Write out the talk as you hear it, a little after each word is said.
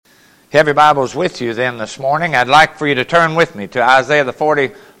you have your Bibles with you then this morning, I'd like for you to turn with me to Isaiah the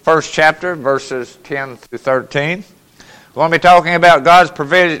 41st chapter, verses 10 through 13. We're going to be talking about God's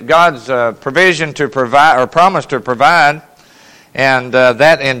provision to provide, or promise to provide, and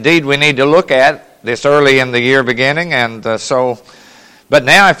that indeed we need to look at this early in the year beginning. But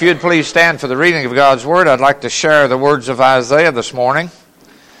now, if you'd please stand for the reading of God's Word, I'd like to share the words of Isaiah this morning,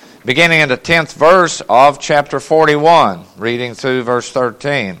 beginning in the 10th verse of chapter 41, reading through verse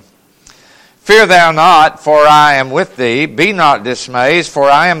 13. Fear thou not, for I am with thee. Be not dismayed, for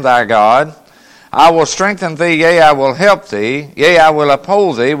I am thy God. I will strengthen thee, yea, I will help thee. Yea, I will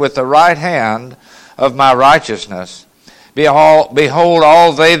uphold thee with the right hand of my righteousness. Behold,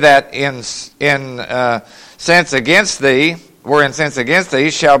 all they that were incensed against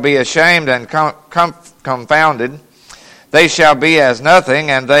thee shall be ashamed and confounded. They shall be as nothing,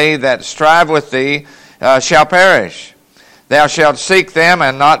 and they that strive with thee shall perish. Thou shalt seek them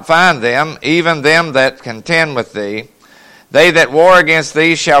and not find them, even them that contend with thee. They that war against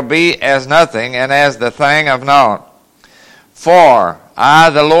thee shall be as nothing, and as the thing of naught. For I,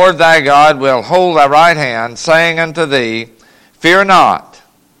 the Lord thy God, will hold thy right hand, saying unto thee, Fear not,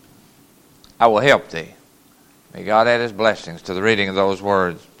 I will help thee. May God add his blessings to the reading of those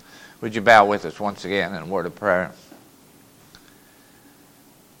words. Would you bow with us once again in a word of prayer?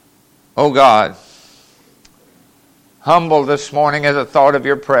 Oh God, humble this morning at the thought of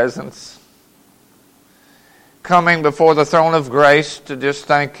your presence, coming before the throne of grace to just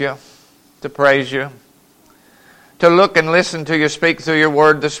thank you, to praise you, to look and listen to you speak through your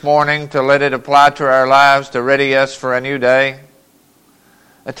word this morning, to let it apply to our lives, to ready us for a new day.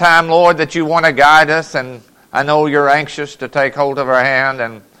 A time, Lord, that you want to guide us, and I know you're anxious to take hold of our hand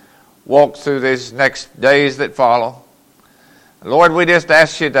and walk through these next days that follow. Lord, we just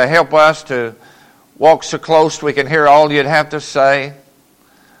ask you to help us to walk so close we can hear all you'd have to say.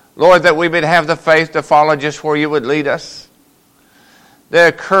 Lord, that we would have the faith to follow just where you would lead us.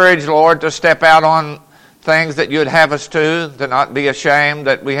 The courage, Lord, to step out on things that you'd have us to not be ashamed,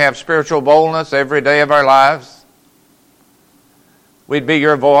 that we have spiritual boldness every day of our lives. We'd be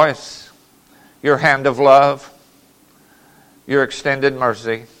your voice, your hand of love, your extended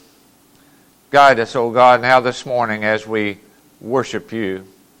mercy. Guide us, O God, now this morning as we worship you.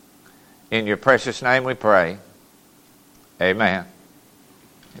 In your precious name we pray. Amen.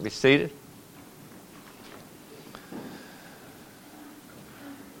 Be seated.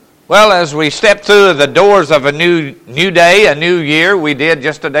 Well, as we step through the doors of a new day, a new year, we did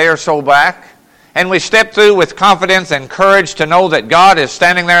just a day or so back, and we step through with confidence and courage to know that God is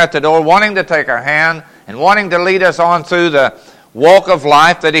standing there at the door wanting to take our hand and wanting to lead us on through the walk of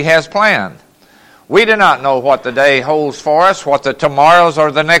life that he has planned. We do not know what the day holds for us, what the tomorrows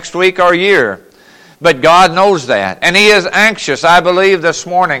or the next week or year. But God knows that. And he is anxious, I believe, this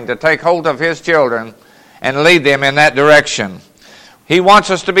morning to take hold of his children and lead them in that direction. He wants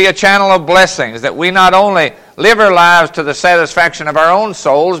us to be a channel of blessings, that we not only live our lives to the satisfaction of our own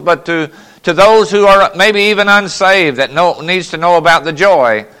souls, but to those who are maybe even unsaved, that needs to know about the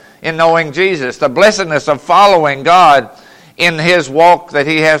joy in knowing Jesus, the blessedness of following God in his walk that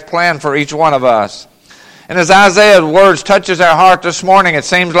he has planned for each one of us. And as Isaiah's words touches our heart this morning, it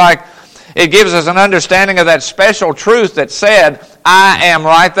seems like it gives us an understanding of that special truth that said, I am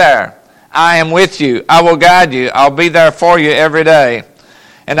right there. I am with you. I will guide you. I'll be there for you every day.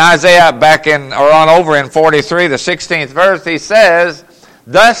 And Isaiah over in 43, the 16th verse, he says,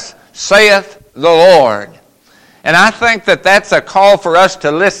 Thus saith the Lord. And I think that that's a call for us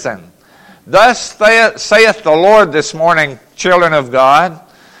to listen. Thus saith the Lord this morning, children of God,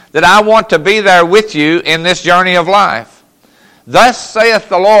 that I want to be there with you in this journey of life. Thus saith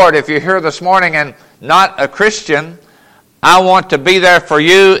the Lord, if you're here this morning and not a Christian, I want to be there for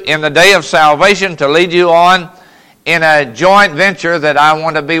you in the day of salvation to lead you on in a joint venture that I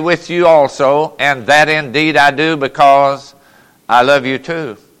want to be with you also, and that indeed I do because I love you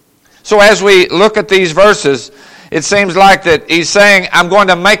too. So as we look at these verses, it seems like that he's saying, I'm going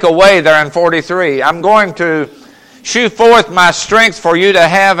to make a way there in 43. I'm going to shew forth my strength for you to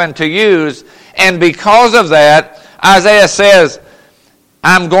have and to use. And because of that, Isaiah says,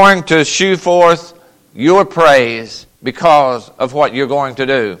 I'm going to shew forth your praise because of what you're going to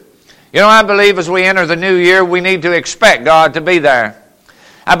do. You know, I believe as we enter the new year, we need to expect God to be there.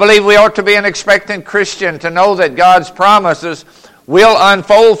 I believe we ought to be an expectant Christian to know that God's promises will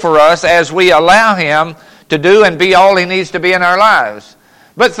unfold for us as we allow him to do and be all he needs to be in our lives.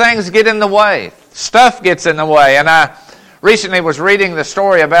 But things get in the way. Stuff gets in the way. And I recently was reading the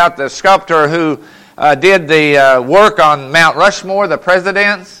story about the sculptor who did the work on Mount Rushmore, the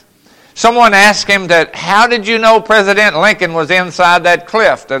presidents. Someone asked him that, how did you know President Lincoln was inside that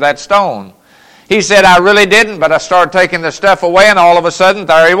cliff or that stone? He said, I really didn't, but I started taking the stuff away, and all of a sudden,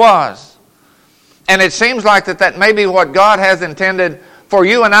 there he was. And it seems like that may be what God has intended for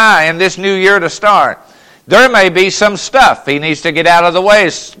you and I in this new year to start. There may be some stuff he needs to get out of the way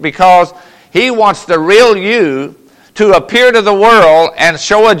because he wants the real you to appear to the world and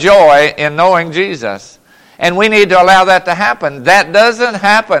show a joy in knowing Jesus. And we need to allow that to happen. That doesn't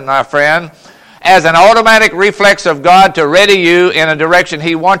happen, my friend, as an automatic reflex of God to ready you in a direction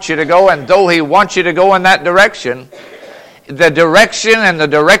He wants you to go. And though He wants you to go in that direction, the direction and the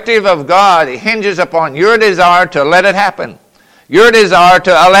directive of God hinges upon your desire to let it happen. Your desire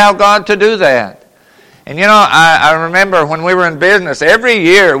to allow God to do that. And you know, I remember when we were in business, every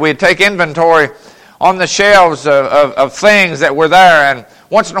year we'd take inventory on the shelves of things that were there. And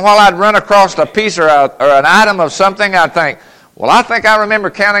once in a while I'd run across a piece or an item of something. I'd think, well, I think I remember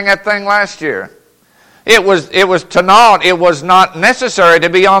counting that thing last year. It was to naught. It was not necessary to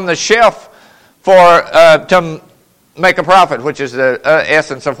be on the shelf to make a profit, which is the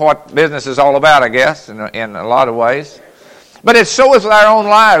essence of what business is all about, I guess, in a lot of ways. But it's so with our own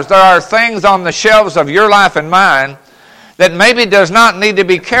lives. There are things on the shelves of your life and mine that maybe does not need to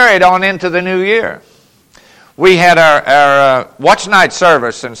be carried on into the new year. We had our watch night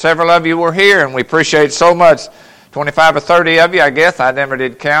service, and several of you were here, and we appreciate so much. 25 or 30 of you, I guess. I never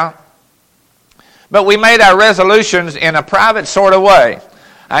did count. But we made our resolutions in a private sort of way.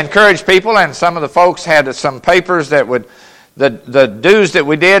 I encouraged people, and some of the folks had some papers that would, the dues that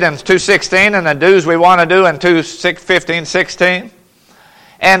we did in 2016 and the dues we want to do in 2015-16.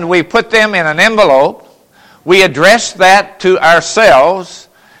 And we put them in an envelope. We addressed that to ourselves,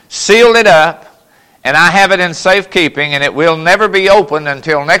 sealed it up, and I have it in safekeeping, and it will never be opened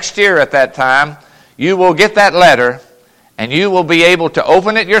until next year at that time. You will get that letter, and you will be able to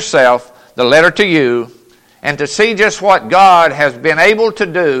open it yourself, the letter to you, and to see just what God has been able to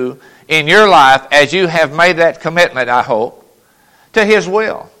do in your life as you have made that commitment, I hope, to His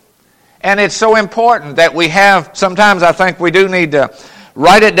will. And it's so important that we have, sometimes I think we do need to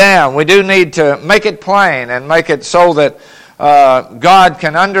write it down. We do need to make it plain and make it so that God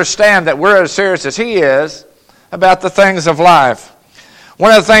can understand that we're as serious as He is about the things of life.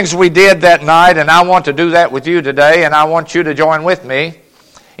 One of the things we did that night, and I want to do that with you today, and I want you to join with me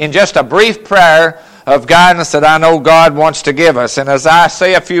in just a brief prayer of guidance that I know God wants to give us. And as I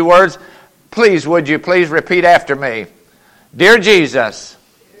say a few words, would you please repeat after me. Dear Jesus,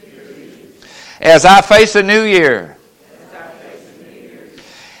 as I face a new year,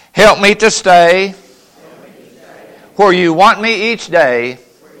 help me to stay where you want me each day.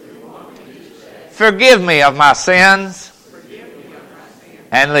 Forgive me of my sins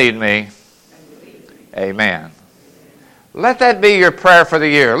and lead me. Amen. Let that be your prayer for the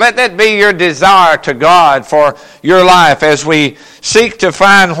year. Let that be your desire to God for your life as we seek to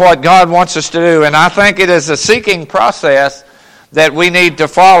find what God wants us to do. And I think it is a seeking process that we need to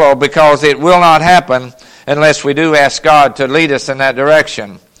follow, because it will not happen unless we do ask God to lead us in that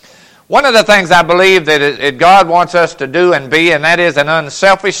direction. One of the things I believe that God wants us to do and be, and that is an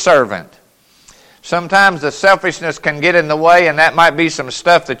unselfish servant. Sometimes the selfishness can get in the way, and that might be some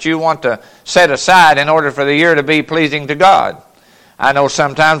stuff that you want to set aside in order for the year to be pleasing to God. I know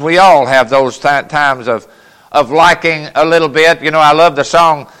sometimes we all have those times of liking a little bit. You know, I love the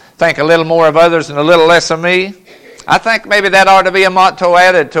song, think a little more of others and a little less of me. I think maybe that ought to be a motto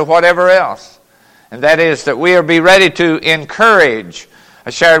added to whatever else. And that is that we be ready to encourage. I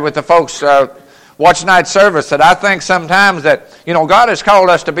shared with the folks watch night service that I think sometimes that, you know, God has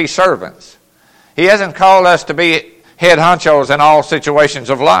called us to be servants. He hasn't called us to be head honchos in all situations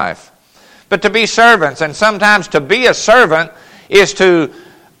of life, but to be servants. And sometimes to be a servant is to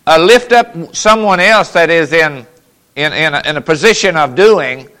lift up someone else that is in a position of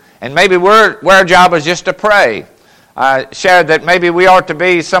doing, and maybe our job is just to pray. I shared that maybe we ought to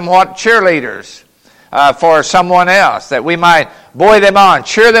be somewhat cheerleaders for someone else, that we might buoy them on,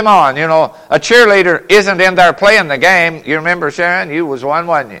 cheer them on. You know, a cheerleader isn't in there playing the game. You remember, Sharon? You was one,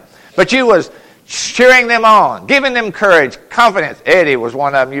 wasn't you? But you was cheering them on, giving them courage, confidence. Eddie was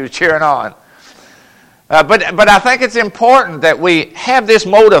one of them you was cheering on. But I think it's important that we have this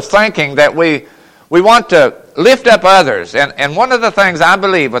mode of thinking that we want to lift up others. And one of the things I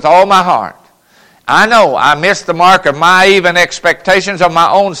believe with all my heart, I know I missed the mark of my even expectations of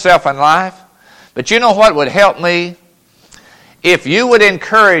my own self in life. But you know what would help me? If you would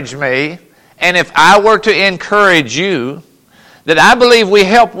encourage me, and if I were to encourage you, that I believe we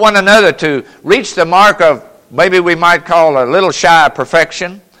help one another to reach the mark of maybe we might call a little shy of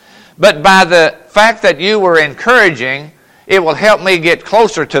perfection. But by the fact that you were encouraging it will help me get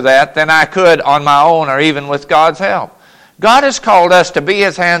closer to that than I could on my own or even with God's help. God has called us to be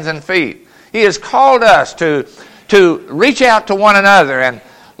His hands and feet. He has called us to reach out to one another and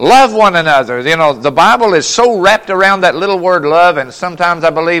love one another. You know, the Bible is so wrapped around that little word love, and sometimes I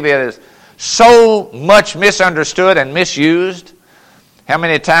believe it is so much misunderstood and misused. How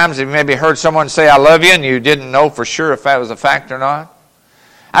many times have you maybe heard someone say, I love you, and you didn't know for sure if that was a fact or not?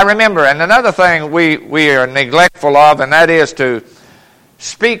 I remember, and another thing we are neglectful of, and that is to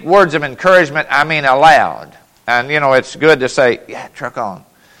speak words of encouragement, aloud. And, you know, it's good to say, yeah, truck on.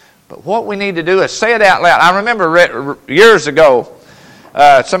 But what we need to do is say it out loud. I remember years ago,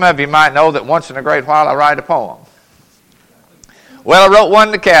 some of you might know that once in a great while I write a poem. Well, I wrote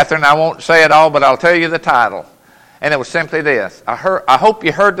one to Catherine. I won't say it all, but I'll tell you the title. And it was simply this: I hope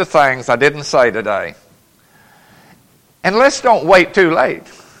you heard the things I didn't say today. And let's don't wait too late.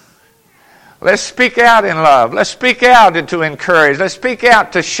 Let's speak out in love. Let's speak out to encourage. Let's speak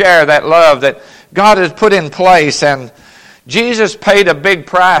out to share that love that God has put in place. And Jesus paid a big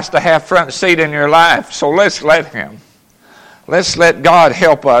price to have front seat in your life. So let's let Him. Let's let God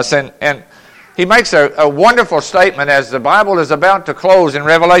help us. And He makes a wonderful statement as the Bible is about to close in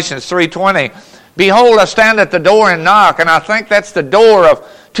Revelation 3:20. Behold, I stand at the door and knock. And I think that's the door of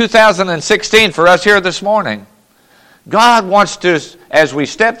 2016 for us here this morning. God wants to, as we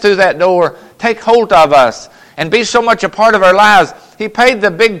step through that door, take hold of us and be so much a part of our lives. He paid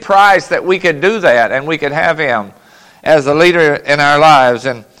the big price that we could do that and we could have Him as the leader in our lives.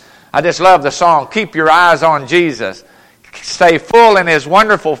 And I just love the song, Keep Your Eyes on Jesus. Stay full in His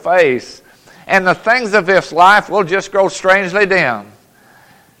wonderful face. And the things of this life will just grow strangely dim.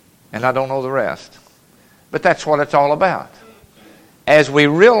 And I don't know the rest. But that's what it's all about. As we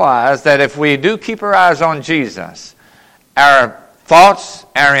realize that if we do keep our eyes on Jesus, our thoughts,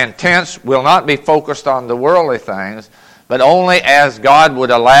 our intents will not be focused on the worldly things, but only as God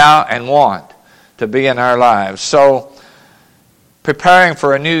would allow and want to be in our lives. So, preparing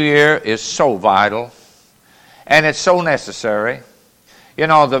for a new year is so vital, and it's so necessary. You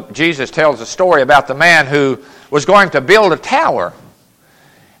know, Jesus tells a story about the man who was going to build a tower.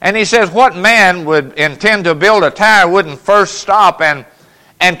 And He says, what man would intend to build a tower wouldn't first stop and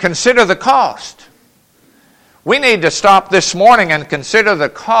consider the cost? We need to stop this morning and consider the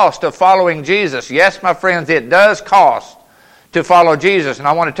cost of following Jesus. Yes, my friends, it does cost to follow Jesus. And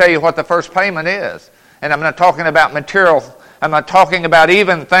I want to tell you what the first payment is. And I'm not talking about material. I'm not talking about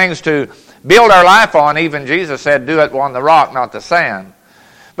even things to build our life on. Even Jesus said, do it on the rock, not the sand.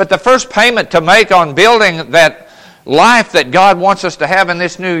 But the first payment to make on building that life that God wants us to have in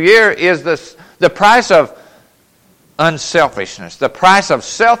this new year is the price of unselfishness, the price of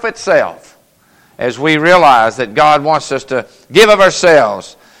self itself, as we realize that God wants us to give of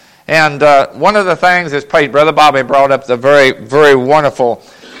ourselves. And one of the things is, Brother Bobby brought up the very, very wonderful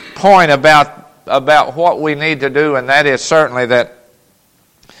point about what we need to do, and that is certainly that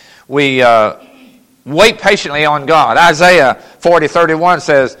we wait patiently on God. Isaiah 40:31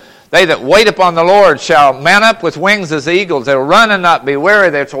 says, they that wait upon the Lord shall mount up with wings as eagles. They'll run and not be weary.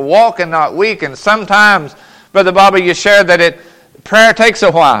 They shall walk and not weak. And sometimes, Brother Bobby, you shared that prayer takes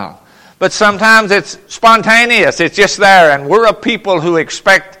a while. But sometimes it's spontaneous. It's just there. And we're a people who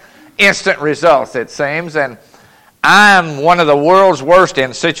expect instant results, it seems. And I'm one of the world's worst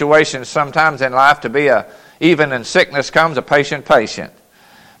in situations sometimes in life to be even in sickness comes, a patient.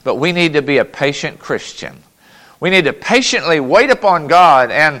 But we need to be a patient Christian. We need to patiently wait upon God.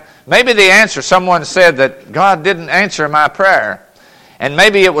 And maybe the answer, someone said that God didn't answer my prayer. And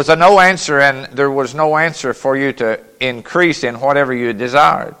maybe it was a no answer and there was no answer for you to increase in whatever you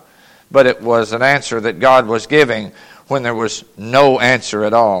desired. But it was an answer that God was giving when there was no answer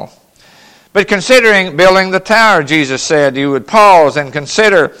at all. But considering building the tower, Jesus said you would pause and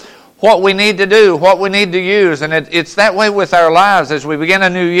consider what we need to do, what we need to use. And it's that way with our lives as we begin a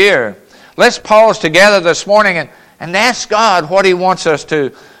new year. Let's pause together this morning and ask God what He wants us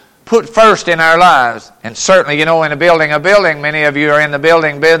to put first in our lives. And certainly, you know, in a building, many of you are in the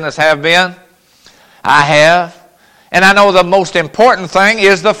building business, have been. I have. And I know the most important thing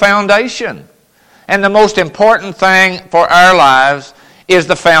is the foundation. And the most important thing for our lives is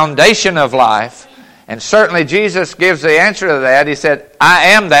the foundation of life. And certainly Jesus gives the answer to that. He said, I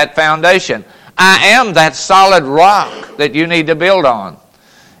am that foundation. I am that solid rock that you need to build on.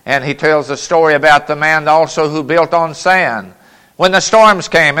 And He tells a story about the man also who built on sand. When the storms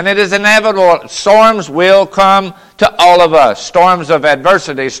came, and it is inevitable, storms will come to all of us. Storms of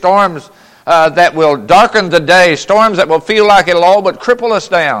adversity, storms that will darken the day, storms that will feel like it'll all but cripple us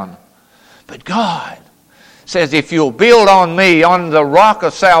down. But God says, if you'll build on me, on the rock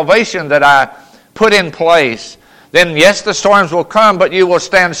of salvation that I put in place, then yes, the storms will come, but you will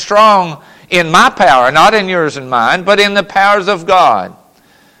stand strong in my power, not in yours and mine, but in the powers of God.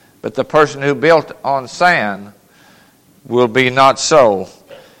 But the person who built on sand will be not so,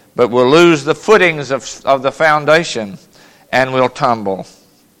 but will lose the footings of the foundation and will tumble.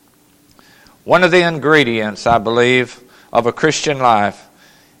 One of the ingredients, I believe, of a Christian life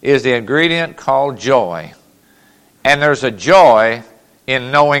is the ingredient called joy. And there's a joy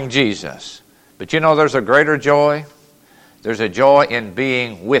in knowing Jesus. But you know there's a greater joy? There's a joy in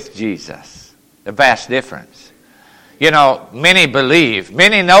being with Jesus. A vast difference. You know, many believe,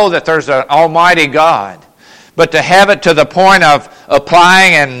 many know that there's an almighty God. But to have it to the point of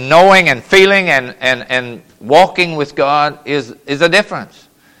applying and knowing and feeling and walking with God is a difference.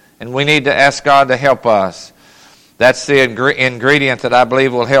 And we need to ask God to help us. That's the ingredient that I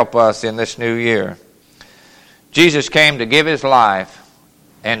believe will help us in this new year. Jesus came to give His life,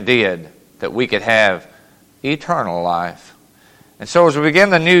 and did, that we could have eternal life. And so as we begin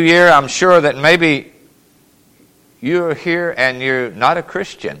the new year, I'm sure that maybe you're here and you're not a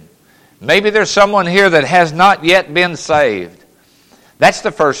Christian. Maybe there's someone here that has not yet been saved. That's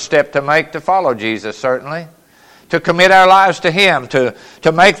the first step to make to follow Jesus, certainly. To commit our lives to Him, to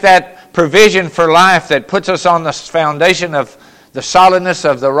make that provision for life that puts us on the foundation of the solidness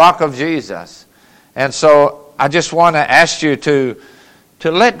of the rock of Jesus. And so I just want to ask you to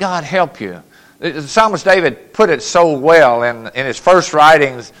let God help you. The psalmist David put it so well in his first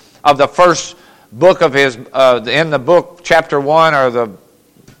writings of the first book of his, in the book chapter 1 or the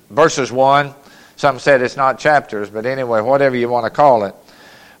verses 1. Some said it's not chapters, but anyway, whatever you want to call it.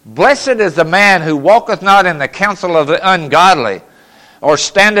 Blessed is the man who walketh not in the counsel of the ungodly, or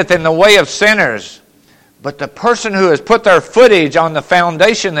standeth in the way of sinners, but the person who has put their footage on the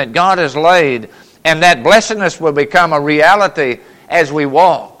foundation that God has laid, and that blessedness will become a reality as we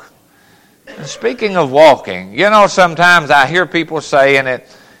walk. And speaking of walking, you know, sometimes I hear people say, and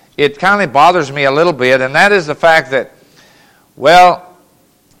it kind of bothers me a little bit, and that is the fact that, well,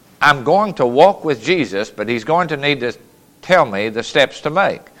 I'm going to walk with Jesus, but He's going to need to tell me the steps to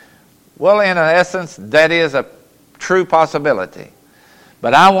make. Well, in essence, that is a true possibility.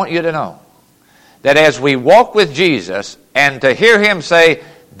 But I want you to know that as we walk with Jesus, and to hear Him say,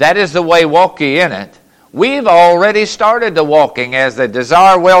 that is the way, walk ye in it, we've already started the walking as the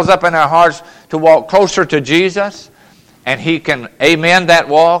desire wells up in our hearts to walk closer to Jesus, and He can amen that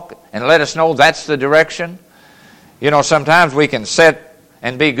walk and let us know that's the direction. You know, sometimes we can sit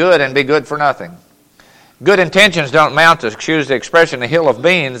and be good for nothing. Good intentions don't amount to, excuse the expression, a hill of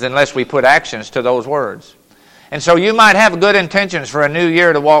beans unless we put actions to those words. And so you might have good intentions for a new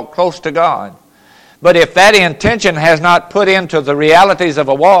year to walk close to God. But if that intention has not put into the realities of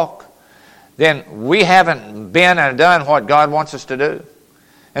a walk, then we haven't been and done what God wants us to do.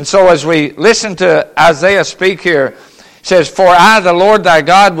 And so as we listen to Isaiah speak here, it says, For I, the Lord thy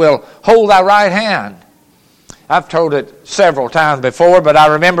God, will hold thy right hand. I've told it several times before, but I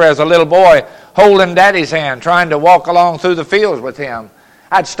remember as a little boy holding Daddy's hand, trying to walk along through the fields with him.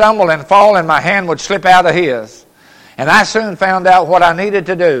 I'd stumble and fall, and my hand would slip out of his. And I soon found out what I needed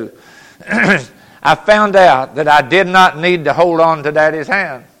to do. I found out that I did not need to hold on to Daddy's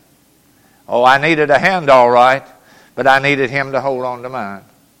hand. Oh, I needed a hand all right, but I needed him to hold on to mine.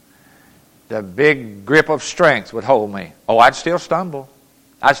 The big grip of strength would hold me. Oh, I'd still stumble.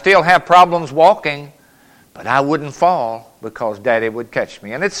 I'd still have problems walking, but I wouldn't fall because Daddy would catch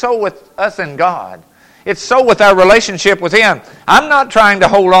me. And it's so with us and God. It's so with our relationship with Him. I'm not trying to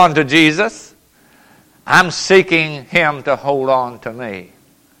hold on to Jesus. I'm seeking Him to hold on to me.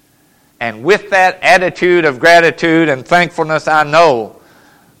 And with that attitude of gratitude and thankfulness, I know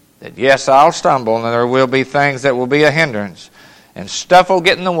that yes, I'll stumble and there will be things that will be a hindrance. And stuff will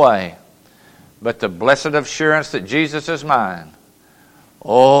get in the way. But the blessed assurance that Jesus is mine.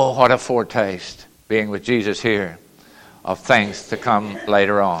 Oh, what a foretaste, being with Jesus here, of things to come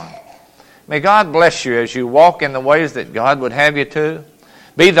later on. May God bless you as you walk in the ways that God would have you to.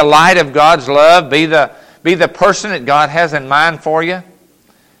 Be the light of God's love. Be the person that God has in mind for you.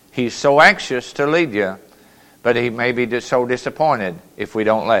 He's so anxious to lead you, but He may be just so disappointed if we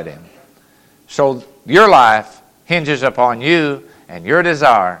don't let Him. So your life hinges upon you and your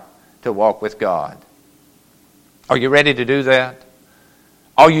desire to walk with God. Are you ready to do that?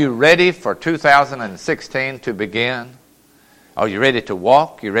 Are you ready for 2016 to begin? Are you ready to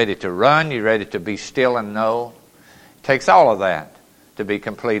walk? You ready to run? You ready to be still and know? It takes all of that to be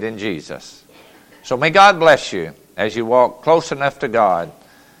complete in Jesus. So may God bless you as you walk close enough to God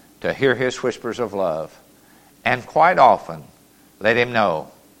to hear His whispers of love. And quite often, let Him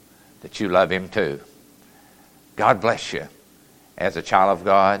know that you love Him too. God bless you as a child of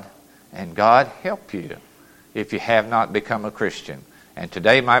God. And God help you if you have not become a Christian. And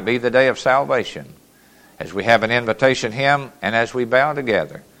today might be the day of salvation as we have an invitation hymn and as we bow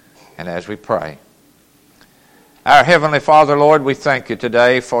together and as we pray. Our Heavenly Father, Lord, we thank you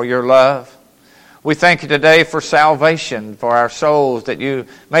today for your love. We thank you today for salvation for our souls, that you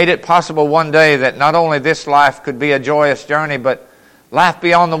made it possible one day that not only this life could be a joyous journey, but life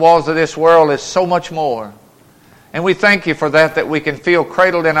beyond the walls of this world is so much more. And we thank you for that we can feel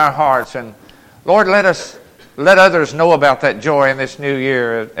cradled in our hearts. And Lord, let others know about that joy in this new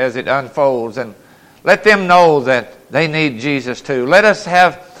year as it unfolds. And let them know that they need Jesus too. Let us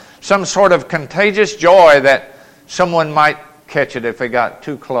have some sort of contagious joy that someone might catch it if they got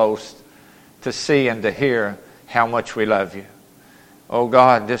too close to see and to hear how much we love you. Oh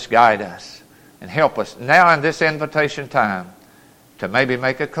God, just guide us and help us now in this invitation time to maybe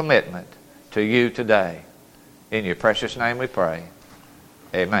make a commitment to you today. In your precious name we pray.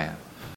 Amen.